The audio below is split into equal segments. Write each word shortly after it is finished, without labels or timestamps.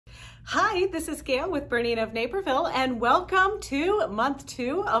Hi, this is Gayle with BERNINA of Naperville, and welcome to month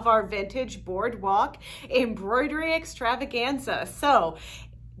 2 of our vintage Boardwalk embroidery extravaganza. So,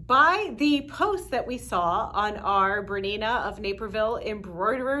 by the post that we saw on our BERNINA of Naperville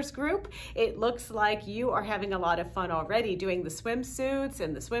embroiderers group, it looks like you are having a lot of fun already doing the swimsuits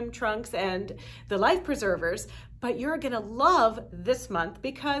and the swim trunks and the life preservers. But you're gonna love this month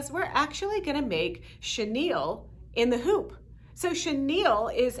because we're actually gonna make chenille in the hoop. So chenille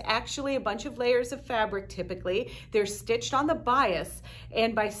is actually a bunch of layers of fabric typically. They're stitched on the bias,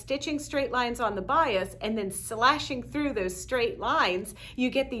 and by stitching straight lines on the bias and then slashing through those straight lines, you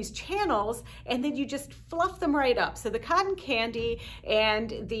get these channels and then you just fluff them right up. So the cotton candy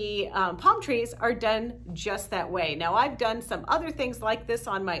and the palm trees are done just that way. Now I've done some other things like this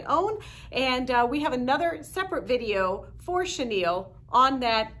on my own, and we have another separate video for chenille on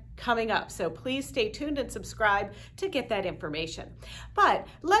that coming up. So please stay tuned and subscribe to get that information. But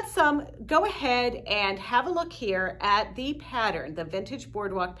let's go ahead and have a look here at the pattern, the vintage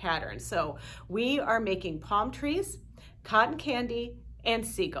Boardwalk pattern. So we are making palm trees, cotton candy, and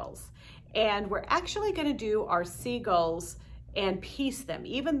seagulls. And we're actually going to do our seagulls and piece them,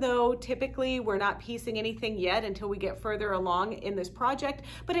 even though typically we're not piecing anything yet until we get further along in this project,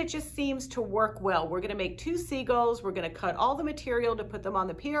 but it just seems to work well. We're gonna make 2 seagulls, we're gonna cut all the material to put them on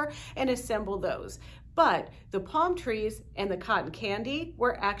the pier and assemble those. But the palm trees and the cotton candy,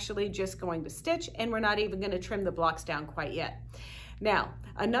 we're actually just going to stitch, and we're not even gonna trim the blocks down quite yet. Now,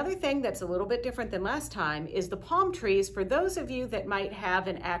 another thing that's a little bit different than last time is the palm trees. For those of you that might have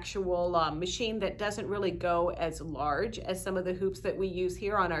an actual machine that doesn't really go as large as some of the hoops that we use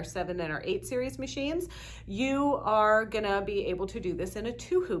here on our 7 and our 8 series machines, you are gonna be able to do this in a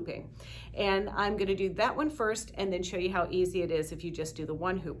 2 hooping. And I'm gonna do that one first and then show you how easy it is if you just do the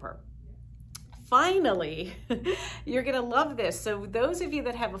 1 hooper. Finally, you're gonna love this. So those of you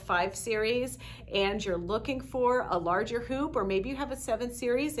that have a 5 series and you're looking for a larger hoop, or maybe you have a 7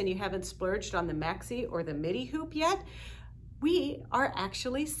 series and you haven't splurged on the maxi or the midi hoop yet, we are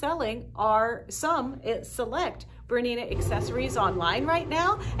actually selling our select BERNINA accessories online right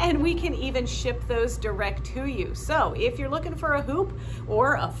now, and we can even ship those direct to you. So if you're looking for a hoop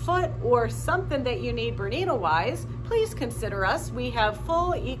or a foot or something that you need BERNINA wise, please consider us. We have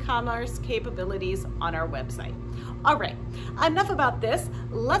full e-commerce capabilities on our website. All right, enough about this.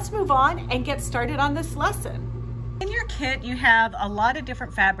 Let's move on and get started on this lesson. In your kit, you have a lot of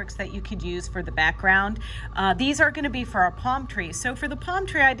different fabrics that you could use for the background. These are going to be for our palm tree. So for the palm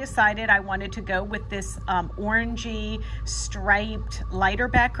tree, I decided I wanted to go with this orangey striped lighter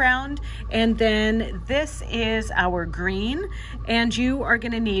background. And then this is our green. And you are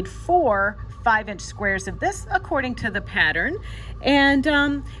going to need 4 5-inch squares of this according to the pattern.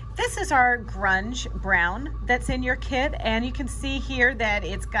 And this is our grunge brown that's in your kit, and you can see here that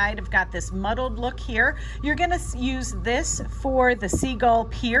it's kind of got this muddled look here. You're gonna use this for the seagull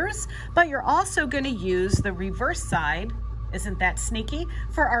piers, but you're also gonna use the reverse side, isn't that sneaky,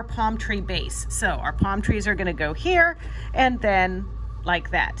 for our palm tree base. So our palm trees are gonna go here and then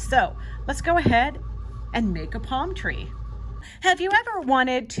like that. So let's go ahead and make a palm tree. Have you ever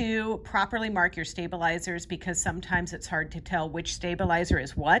wanted to properly mark your stabilizers because sometimes it's hard to tell which stabilizer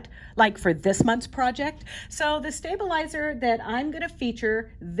is what, like for this month's project? So the stabilizer that I'm going to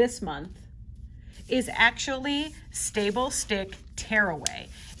feature this month is actually Stable Stick Tearaway.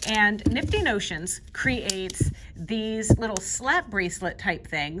 And Nifty Notions creates these little slap bracelet type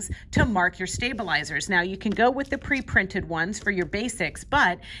things to mark your stabilizers. Now you can go with the pre-printed ones for your basics,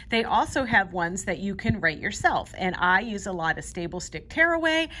 but they also have ones that you can write yourself. And I use a lot of Stable Stick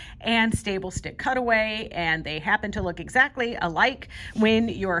Tearaway and Stable Stick Cutaway, and they happen to look exactly alike when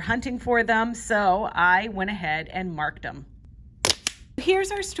you're hunting for them. So I went ahead and marked them.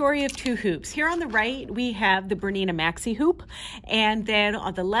 Here's our story of 2 hoops. Here on the right, we have the BERNINA maxi hoop, and then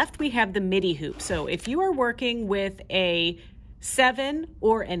on the left, we have the midi hoop. So if you are working with a 7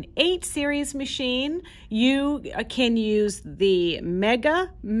 or an 8 series machine, you can use the mega,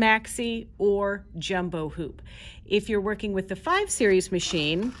 maxi, or jumbo hoop. If you're working with the 5 series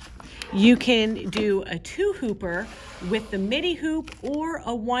machine, you can do a 2 hooper with the midi hoop or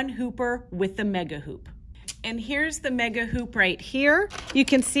a 1 hooper with the mega hoop. And here's the mega hoop right here. You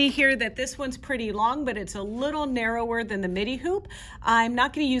can see here that this one's pretty long, but it's a little narrower than the midi hoop. I'm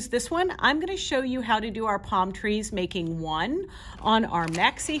not going to use this one. I'm going to show you how to do our palm trees, making 1 on our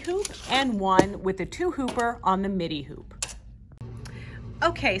maxi hoop and 1 with the 2 hooper on the midi hoop.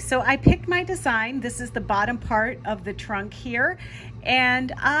 Okay, so I picked my design. This is the bottom part of the trunk here.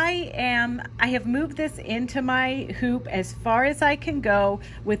 And I have moved this into my hoop as far as I can go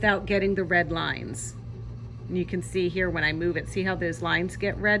without getting the red lines. You can see here when I move it, see how those lines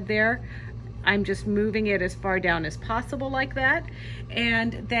get red there? I'm just moving it as far down as possible like that.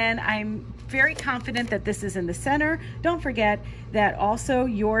 And then I'm very confident that this is in the center. Don't forget that also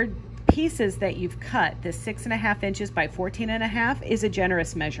your pieces that you've cut, the 6.5 inches by 14.5 is a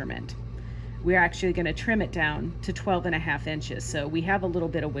generous measurement. We're actually going to trim it down to 12.5 inches. So we have a little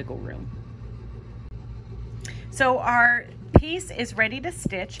bit of wiggle room. So our piece is ready to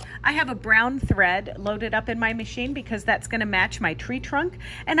stitch. I have a brown thread loaded up in my machine because that's going to match my tree trunk,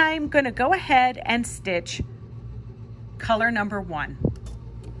 and I'm going to go ahead and stitch color number 1.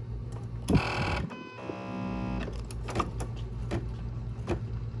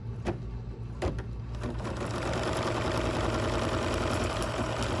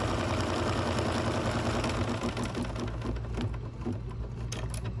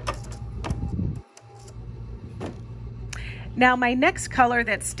 Now my next color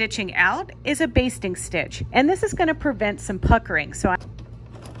that's stitching out is a basting stitch, and this is going to prevent some puckering. So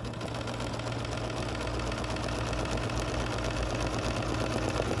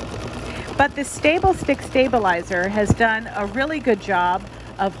but the Stable Stick Stabilizer has done a really good job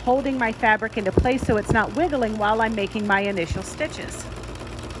of holding my fabric into place so it's not wiggling while I'm making my initial stitches.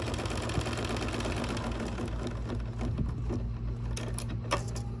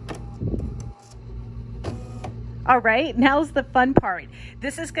 All right, now's the fun part.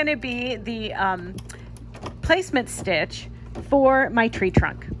 This is going to be the placement stitch for my tree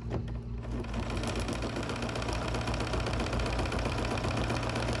trunk.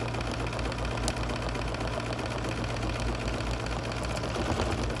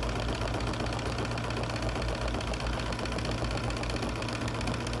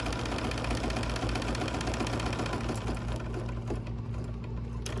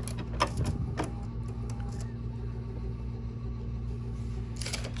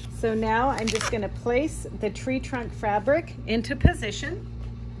 So now I'm just going to place the tree trunk fabric into position.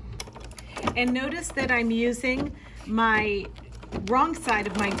 And notice that I'm using my wrong side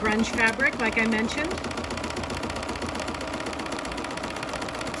of my grunge fabric, like I mentioned.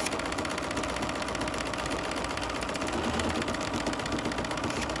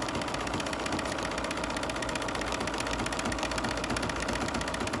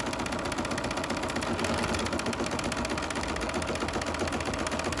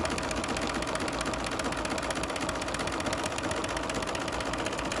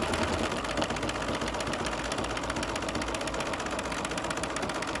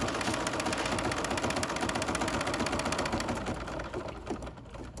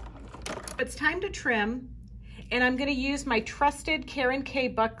 It's time to trim, and I'm going to use my trusted Karen K.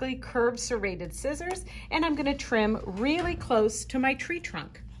 Buckley curved serrated scissors, and I'm going to trim really close to my tree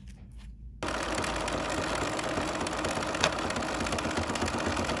trunk.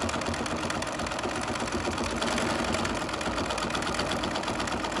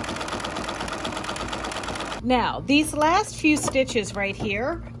 Now, these last few stitches right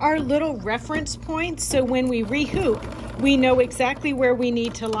here are little reference points, so when we rehoop, we know exactly where we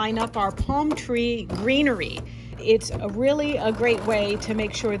need to line up our palm tree greenery. It's really a great way to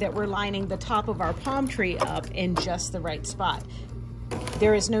make sure that we're lining the top of our palm tree up in just the right spot.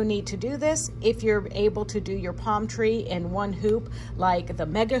 There is no need to do this if you're able to do your palm tree in one hoop, like the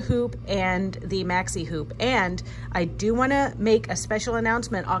mega hoop and the maxi hoop. And I do want to make a special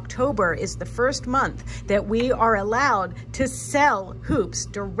announcement. October is the first month that we are allowed to sell hoops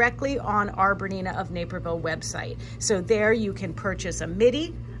directly on our Bernina of Naperville website. So there you can purchase a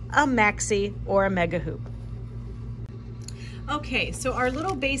midi, a maxi, or a mega hoop. Okay, so our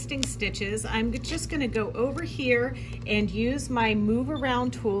little basting stitches, I'm just going to go over here and use my move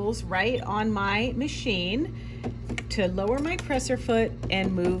around tools right on my machine to lower my presser foot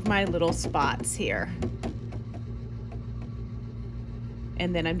and move my little spots here.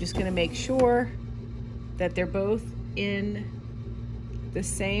 And then I'm just going to make sure that they're both in the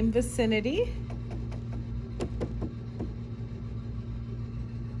same vicinity.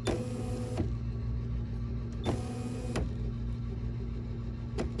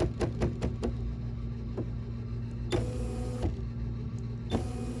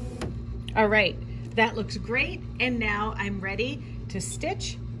 All right, that looks great. And now I'm ready to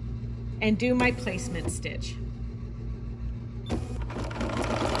stitch and do my placement stitch.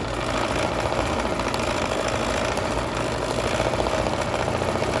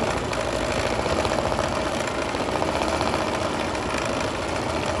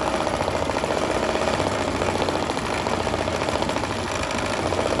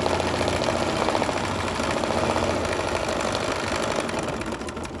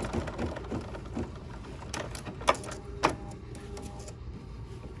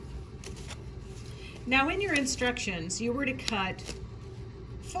 Now in your instructions, you were to cut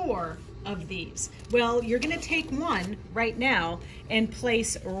 4 of these. Well, you're going to take one right now and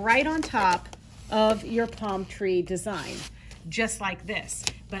place right on top of your palm tree design, just like this.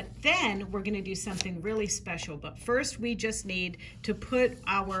 But then we're going to do something really special. But first, we just need to put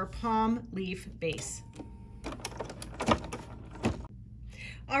our palm leaf base.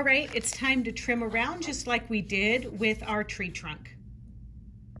 All right, it's time to trim around just like we did with our tree trunk.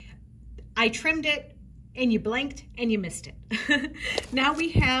 I trimmed it, and you blinked and you missed it. Now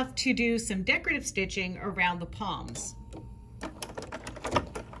we have to do some decorative stitching around the palms.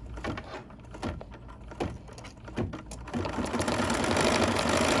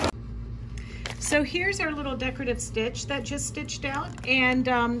 So here's our little decorative stitch that just stitched out, and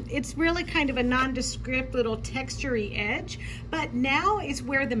it's really kind of a nondescript little textury edge, but now is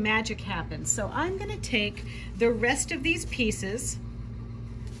where the magic happens. So I'm going to take the rest of these pieces,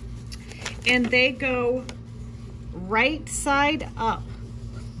 and they go right side up,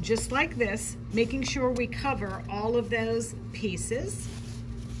 just like this, making sure we cover all of those pieces.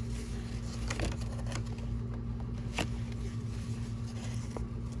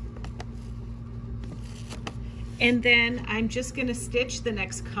 And then I'm just going to stitch the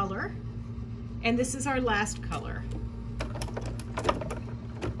next color, and this is our last color.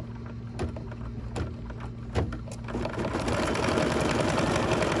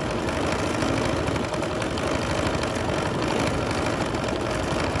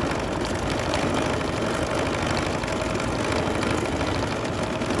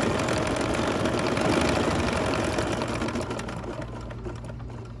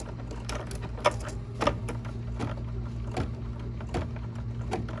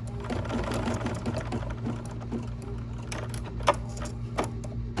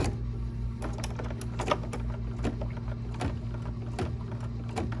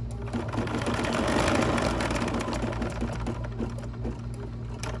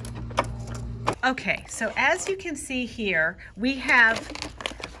 Okay, so as you can see here, we have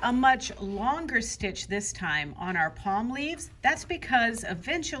a much longer stitch this time on our palm leaves. That's because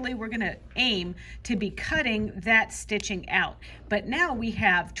eventually we're going to aim to be cutting that stitching out. But now we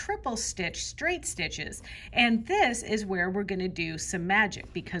have triple stitch straight stitches, and this is where we're going to do some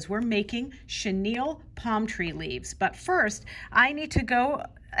magic because we're making chenille palm tree leaves. But first, I need to go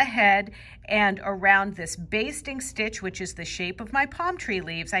ahead and around this basting stitch, which is the shape of my palm tree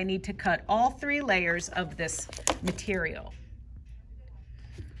leaves, I need to cut all 3 layers of this material.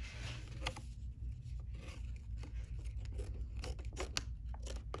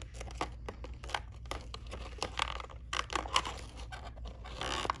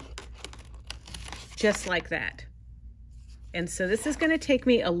 Just like that. And so this is going to take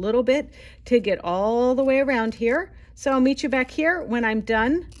me a little bit to get all the way around here. So I'll meet you back here when I'm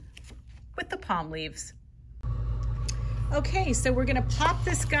done with the palm leaves. Okay, so we're gonna pop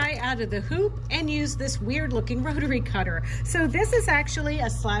this guy out of the hoop and use this weird looking rotary cutter. So this is actually a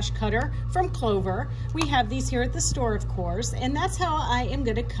slash cutter from Clover. We have these here at the store, of course, and that's how I am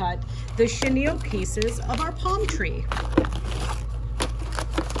gonna cut the chenille pieces of our palm tree.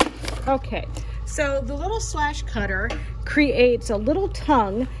 Okay, so the little slash cutter creates a little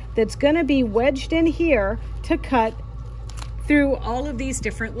tongue that's gonna be wedged in here to cut through all of these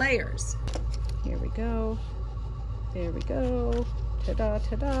different layers. Here we go. There we go. Ta-da,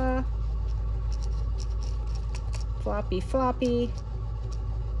 ta-da. Floppy, floppy.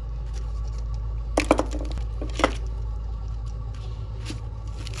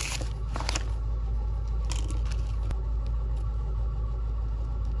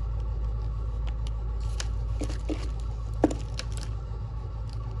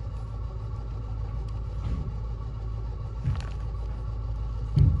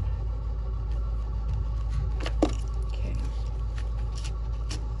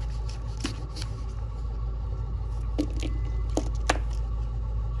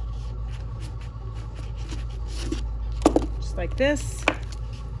 Like this.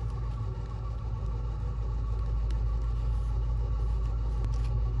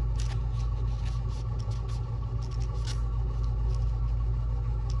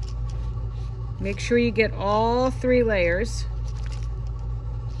 Make sure you get all 3 layers.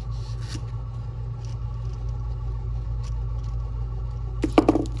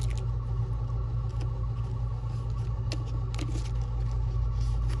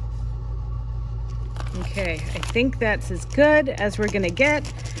 Okay, I think that's as good as we're gonna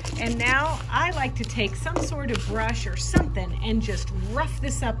get. And now I like to take some sort of brush or something and just rough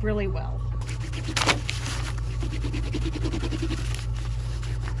this up really well.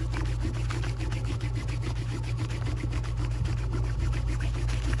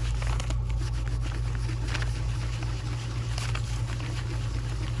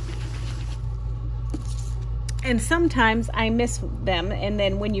 And sometimes I miss them, and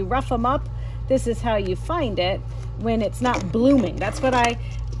then when you rough them up, this is how you find it when it's not blooming. That's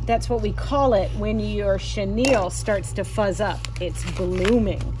what we call it when your chenille starts to fuzz up. It's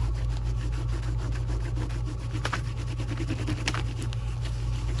blooming.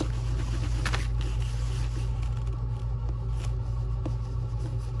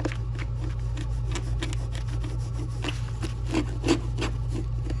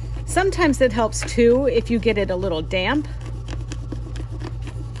 Sometimes it helps too if you get it a little damp.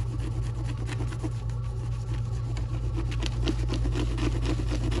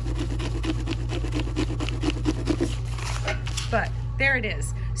 But there it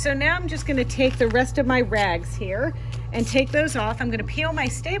is. So now I'm just going to take the rest of my rags here and take those off. I'm going to peel my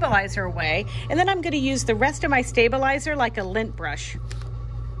stabilizer away, and then I'm going to use the rest of my stabilizer like a lint brush.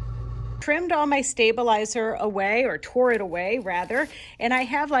 Trimmed all my stabilizer away, or tore it away rather, and I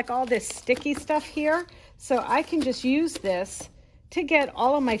have like all this sticky stuff here, so I can just use this to get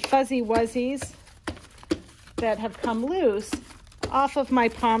all of my fuzzy wuzzies that have come loose off of my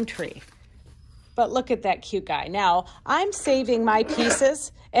palm tree. But look at that cute guy. Now I'm saving my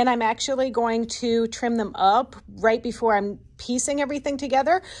pieces, and I'm actually going to trim them up right before I'm piecing everything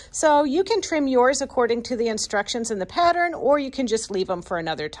together. So you can trim yours according to the instructions in the pattern, or you can just leave them for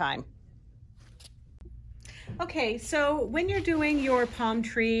another time. Okay, so when you're doing your palm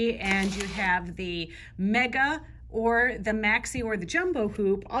tree and you have the mega or the maxi or the jumbo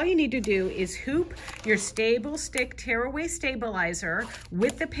hoop, all you need to do is hoop your stable stick tearaway stabilizer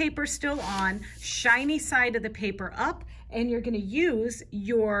with the paper still on, shiny side of the paper up, and you're going to use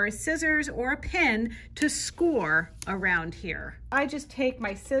your scissors or a pin to score around here. I just take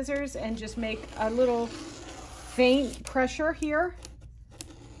my scissors and just make a little faint pressure here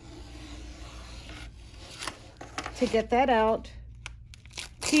to get that out.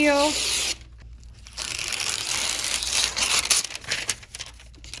 Peel.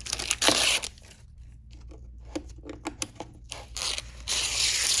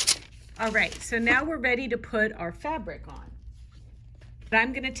 All right, so now we're ready to put our fabric on. But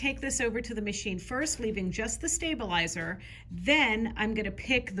I'm going to take this over to the machine first, leaving just the stabilizer. Then I'm going to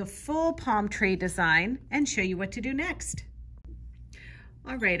pick the full palm tree design and show you what to do next.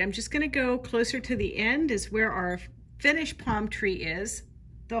 All right, I'm just going to go closer to the end is where our finished palm tree is,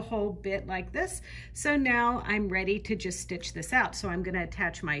 the whole bit like this. So now I'm ready to just stitch this out. So I'm going to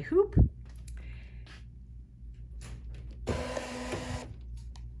attach my hoop.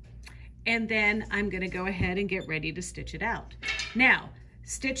 And then I'm going to go ahead and get ready to stitch it out. Now,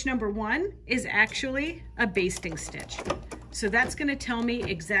 stitch number 1 is actually a basting stitch. So that's going to tell me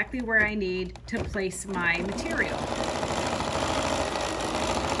exactly where I need to place my material.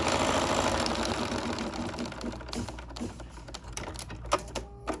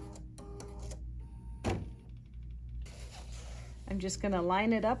 I'm just going to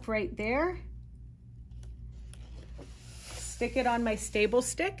line it up right there. Stick it on my stable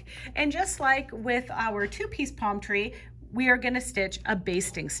stick, and just like with our 2-piece palm tree, we are going to stitch a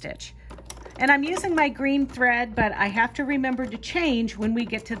basting stitch. And I'm using my green thread, but I have to remember to change when we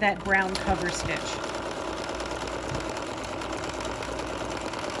get to that brown cover stitch.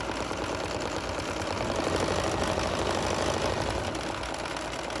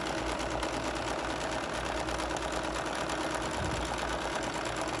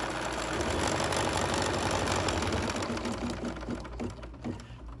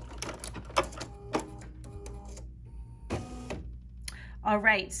 All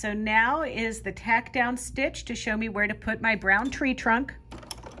right, so now is the tack down stitch to show me where to put my brown tree trunk.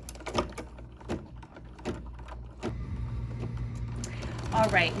 All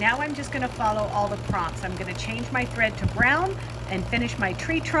right, now I'm just going to follow all the prompts. I'm going to change my thread to brown and finish my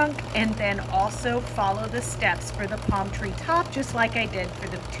tree trunk, and then also follow the steps for the palm tree top, just like I did for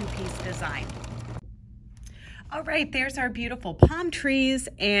the 2-piece design. All right, there's our beautiful palm trees,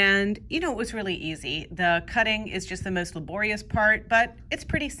 and you know, it was really easy. The cutting is just the most laborious part, but it's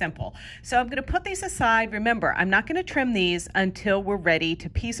pretty simple. So I'm gonna put these aside. Remember, I'm not gonna trim these until we're ready to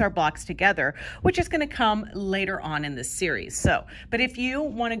piece our blocks together, which is gonna come later on in this series. So, but if you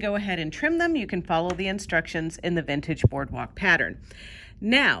wanna go ahead and trim them, you can follow the instructions in the Vintage Boardwalk pattern.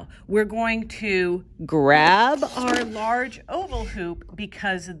 Now, we're going to grab our large oval hoop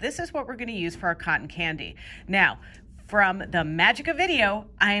because this is what we're going to use for our cotton candy. Now, from the magic of video,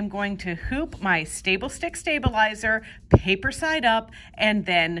 I am going to hoop my stable stick stabilizer, paper side up, and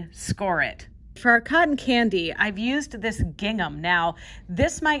then score it. For our cotton candy, I've used this gingham. Now,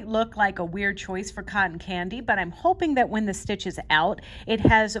 this might look like a weird choice for cotton candy, but I'm hoping that when the stitch is out, it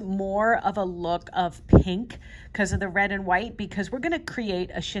has more of a look of pink because of the red and white, because we're going to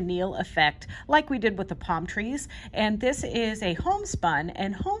create a chenille effect like we did with the palm trees. And this is a homespun,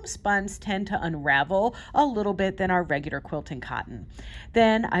 and homespuns tend to unravel a little bit than our regular quilting cotton.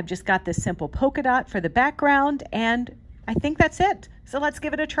 Then I've just got this simple polka dot for the background, and I think that's it. So let's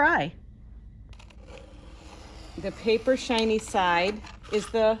give it a try. The paper shiny side is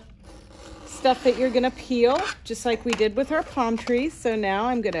the stuff that you're gonna peel, just like we did with our palm trees. So now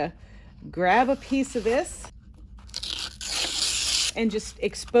I'm gonna grab a piece of this and just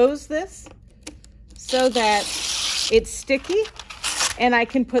expose this so that it's sticky, and I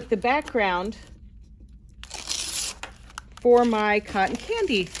can put the background for my cotton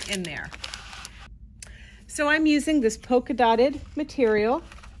candy in there. So I'm using this polka dotted material.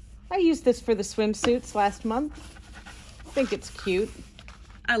 I used this for the swimsuits last month. I think it's cute.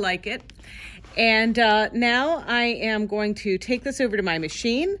 I like it. And now I am going to take this over to my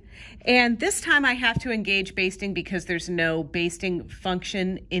machine. And this time I have to engage basting because there's no basting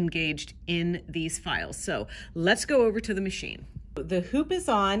function engaged in these files. So let's go over to the machine. The hoop is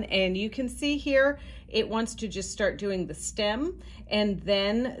on, and you can see here it wants to just start doing the stem and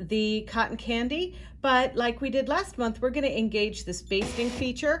then the cotton candy. But like we did last month, we're going to engage this basting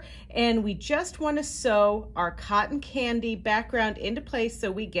feature, and we just want to sew our cotton candy background into place so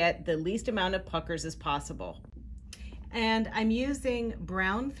we get the least amount of puckers as possible. And I'm using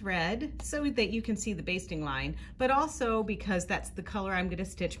brown thread so that you can see the basting line, but also because that's the color I'm going to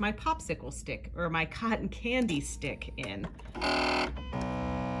stitch my popsicle stick or my cotton candy stick in.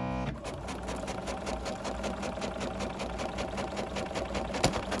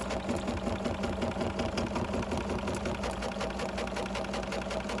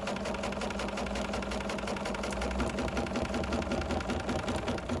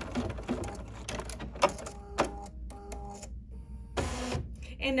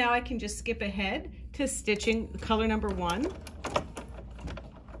 And now I can just skip ahead to stitching color number 1.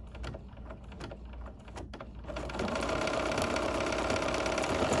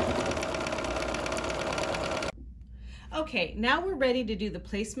 Okay, now we're ready to do the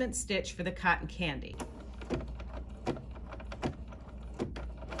placement stitch for the cotton candy.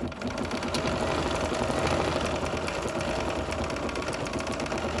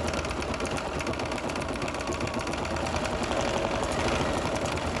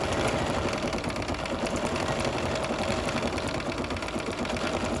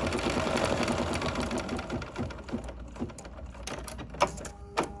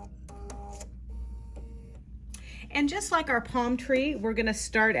 And just like our palm tree, we're going to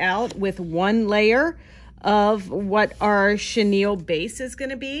start out with one layer of what our chenille base is going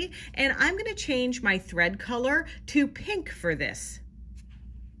to be. And I'm going to change my thread color to pink for this.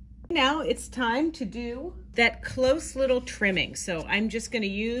 Now it's time to do that close little trimming. So I'm just going to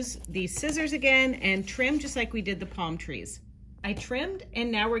use these scissors again and trim just like we did the palm trees. I trimmed,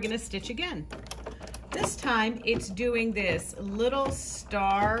 and now we're going to stitch again. This time it's doing this little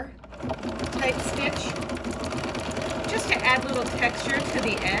star type stitch, just to add a little texture to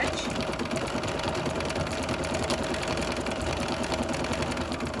the edge.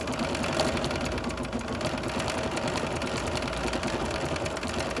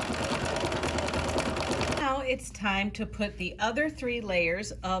 Now it's time to put the other 3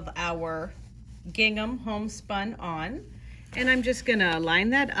 layers of our gingham homespun on. And I'm just gonna line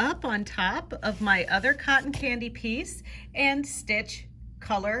that up on top of my other cotton candy piece and stitch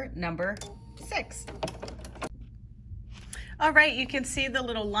color number 6. All right, you can see the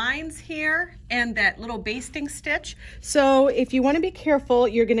little lines here and that little basting stitch. So if you want to be careful,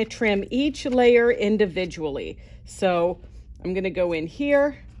 you're going to trim each layer individually. So I'm going to go in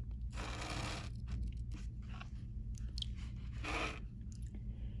here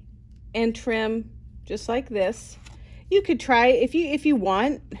and trim just like this. You could try, if you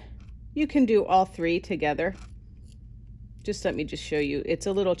want, you can do all 3 together. Just let me just show you. It's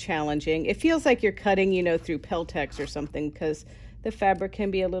a little challenging. It feels like you're cutting, you know, through Peltex or something because the fabric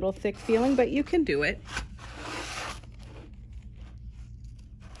can be a little thick feeling, but you can do it.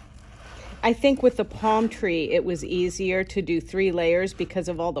 I think with the palm tree, it was easier to do 3 layers because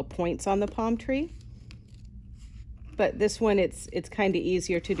of all the points on the palm tree. But this one, it's kind of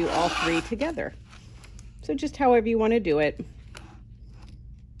easier to do all 3 together. So just however you want to do it.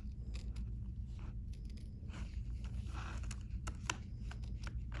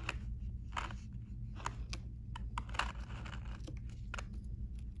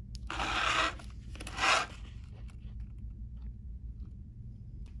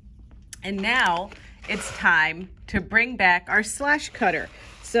 And now it's time to bring back our slash cutter.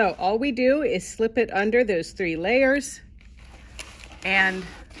 So all we do is slip it under those 3 layers, and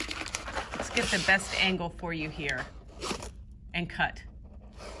let's get the best angle for you here and cut.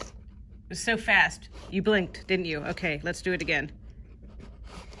 It was so fast. You blinked, didn't you? Okay, let's do it again.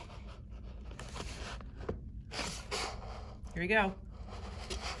 Here we go.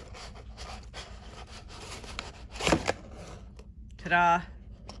 Ta-da.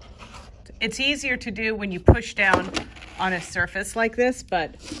 It's easier to do when you push down on a surface like this,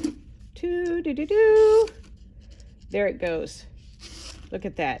 but there it goes. Look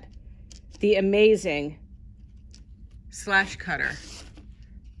at that. The amazing slash cutter.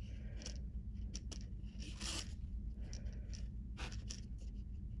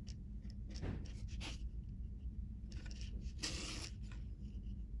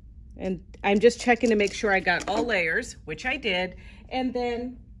 And I'm just checking to make sure I got all layers, which I did. And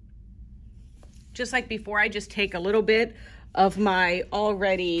then, just like before, I just take a little bit of my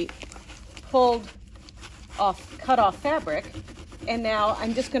already cut off fabric. And now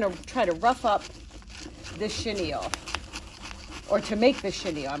I'm just gonna try to rough up this chenille, or to make the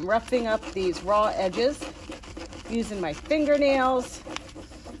chenille. I'm roughing up these raw edges using my fingernails.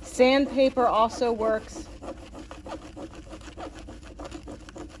 Sandpaper also works.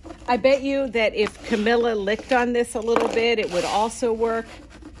 I bet you that if Camilla licked on this a little bit, it would also work.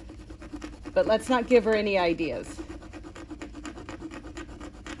 But let's not give her any ideas.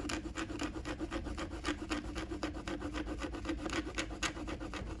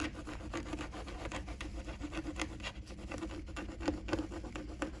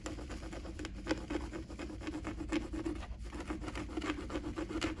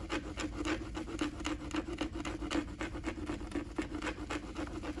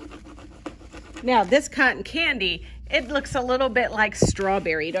 Now this cotton candy, it looks a little bit like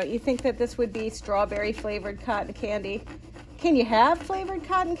strawberry. Don't you think that this would be strawberry flavored cotton candy? Can you have flavored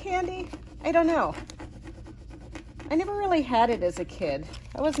cotton candy? I don't know. I never really had it as a kid.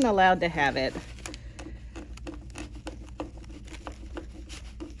 I wasn't allowed to have it.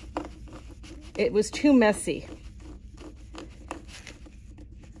 It was too messy.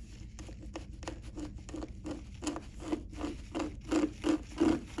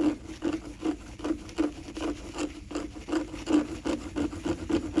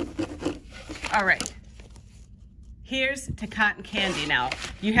 All right, here's to cotton candy now.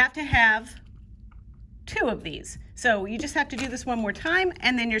 You have to have 2 of these. So you just have to do this one more time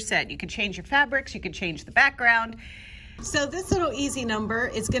and then you're set. You can change your fabrics, you can change the background. So this little easy number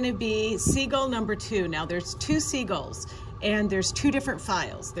is gonna be Seagull number 2. Now there's 2 Seagulls and there's 2 different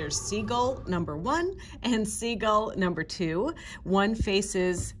files. There's Seagull number 1 and Seagull number 2. One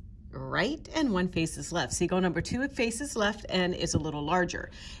faces right and one faces left. Seagull number 2 faces left and is a little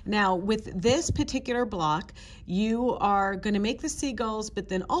larger. Now with this particular block, you are going to make the seagulls, but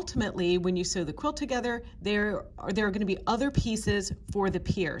then ultimately when you sew the quilt together, there are going to be other pieces for the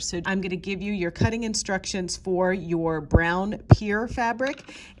pier. So I'm going to give you your cutting instructions for your brown pier fabric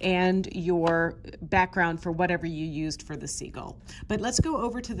and your background for whatever you used for the seagull. But let's go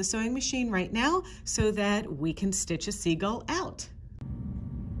over to the sewing machine right now so that we can stitch a seagull out.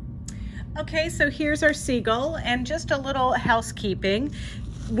 Okay, so here's our seagull, and just a little housekeeping.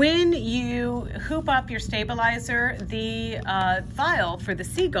 When you hoop up your stabilizer, the file for the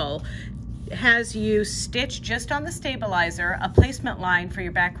seagull has you stitch just on the stabilizer a placement line for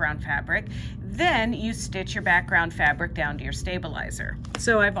your background fabric. Then you stitch your background fabric down to your stabilizer.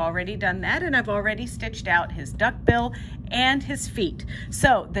 So I've already done that, and I've already stitched out his duckbill and his feet.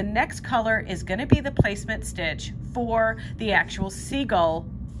 So the next color is going to be the placement stitch for the actual seagull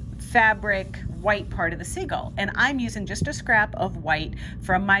fabric white part of the seagull, and I'm using just a scrap of white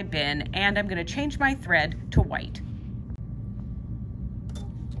from my bin, and I'm going to change my thread to white.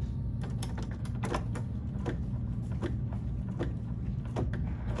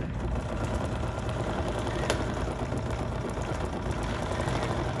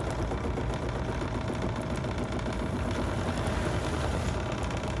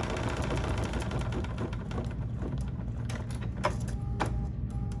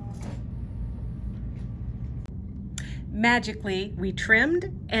 Magically, we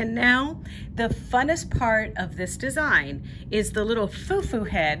trimmed, and now the funnest part of this design is the little foo-foo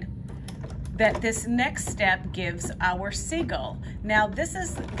head that this next step gives our seagull. Now this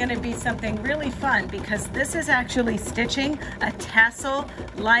is going to be something really fun because this is actually stitching a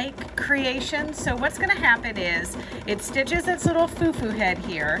tassel-like creation. So what's going to happen is it stitches its little foo-foo head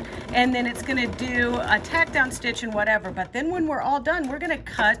here, and then it's going to do a tack down stitch and whatever, but then when we're all done, we're going to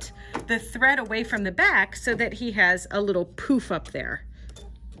cut the thread away from the back so that he has a little poof up there.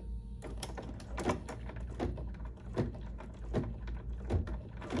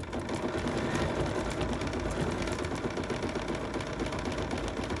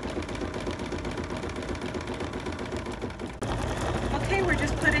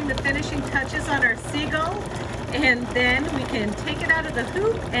 applying the finishing touches on our seagull, and then we can take it out of the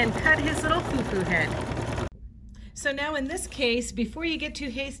hoop and cut his little foo-foo head. So now in this case, before you get too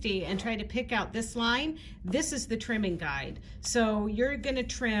hasty and try to pick out this line, this is the trimming guide. So you're gonna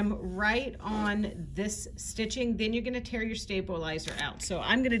trim right on this stitching, then you're gonna tear your stabilizer out. So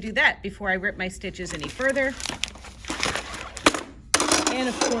I'm gonna do that before I rip my stitches any further. And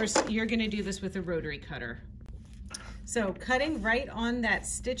of course, you're gonna do this with a rotary cutter. So cutting right on that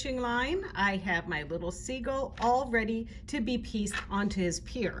stitching line, I have my little seagull all ready to be pieced onto his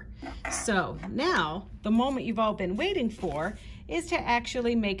pier. So now, the moment you've all been waiting for is to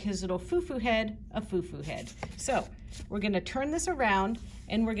actually make his little foo-foo head a foo-foo head. So we're gonna turn this around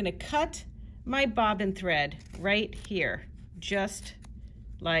and we're gonna cut my bobbin thread right here, just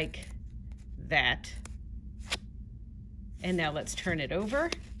like that. And now let's turn it over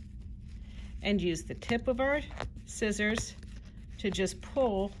and use the tip of our scissors to just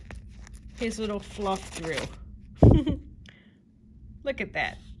pull his little fluff through. Look at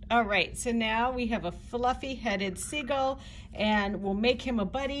that. All right, so now we have a fluffy headed seagull, and we'll make him a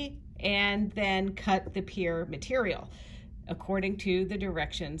buddy and then cut the pier material according to the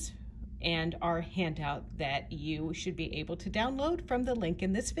directions and our handout that you should be able to download from the link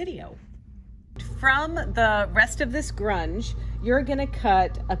in this video. From the rest of this grunge, you're gonna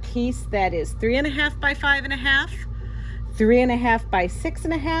cut a piece that is 3.5 by 5.5, 3.5 by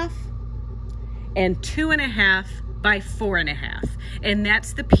 6.5, and 2.5 by 4.5. And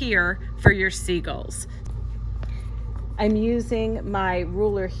that's the pier for your seagulls. I'm using my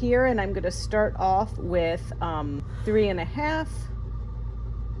ruler here, and I'm gonna start off with 3.5,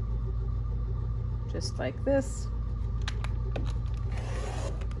 just like this.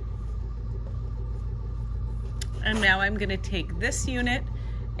 And now I'm gonna take this unit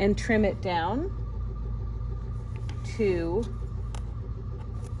and trim it down to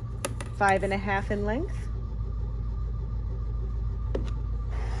 5.5 in length.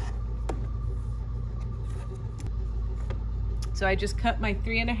 So I just cut my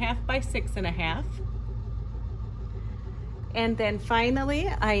 3.5 by 6.5. And then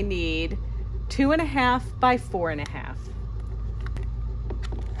finally I need 2.5 by 4.5.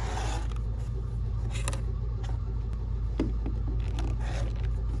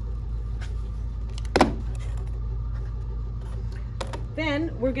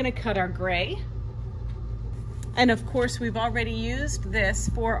 Then we're gonna cut our gray. And of course, we've already used this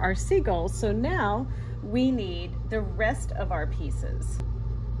for our seagulls, so now we need the rest of our pieces.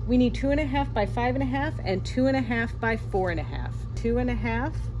 We need 2.5 by 5.5 and 2.5 by 4.5.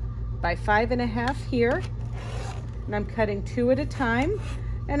 2.5 by 5.5 here. And I'm cutting 2 at a time.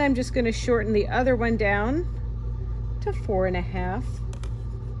 And I'm just gonna shorten the other one down to 4.5.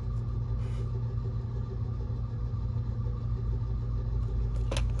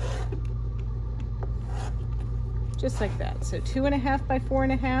 Just like that. So 2.5 by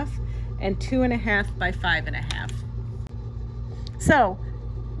 4.5 and 2.5 by 5.5. So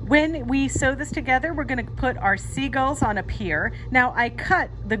when we sew this together, we're gonna put our seagulls on a pier. Now I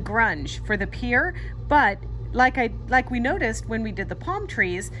cut the grunge for the pier, but like we noticed when we did the palm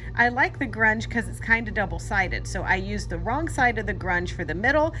trees, I like the grunge because it's kind of double-sided. So I used the wrong side of the grunge for the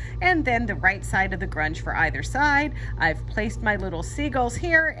middle and then the right side of the grunge for either side. I've placed my little seagulls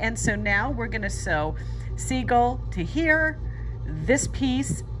here, and so now we're gonna sew seagull to here, this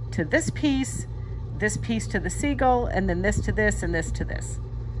piece to this piece to the seagull, and then this to this and this to this.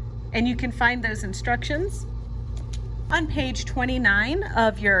 And you can find those instructions on page 29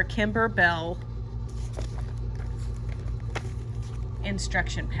 of your Kimberbell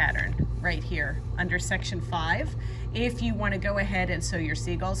instruction pattern right here under section 5. If you want to go ahead and sew your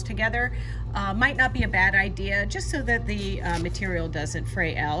seagulls together, might not be a bad idea, just so that the material doesn't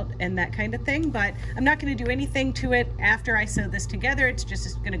fray out and that kind of thing. But I'm not going to do anything to it after I sew this together. It's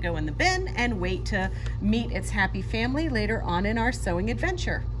just going to go in the bin and wait to meet its happy family later on in our sewing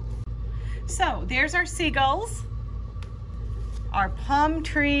adventure. So there's our seagulls, our palm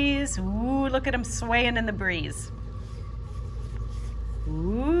trees. Ooh, look at them swaying in the breeze.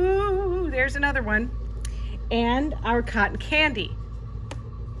 Ooh, there's another one. And our cotton candy.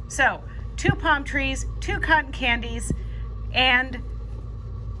 So 2 palm trees, 2 cotton candies, and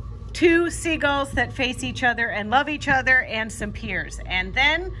 2 seagulls that face each other and love each other, and some piers. And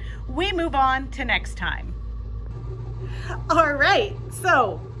then we move on to next time. All right,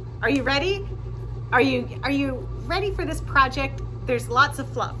 so are you ready? Are you ready for this project? There's lots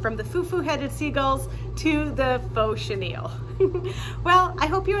of fluff, from the foo-foo headed seagulls to the faux chenille. Well, I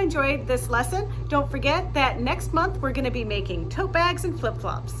hope you enjoyed this lesson. Don't forget that next month we're going to be making tote bags and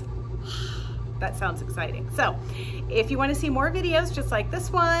flip-flops. that sounds exciting. So if you want to see more videos just like this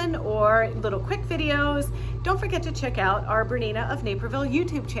one or little quick videos, don't forget to check out our Bernina of Naperville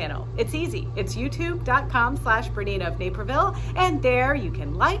YouTube channel. It's easy. It's youtube.com/Bernina of Naperville, and there you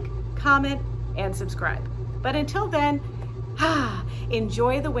can like, comment, and subscribe. But until then,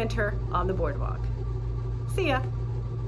 enjoy the winter on the boardwalk. See ya.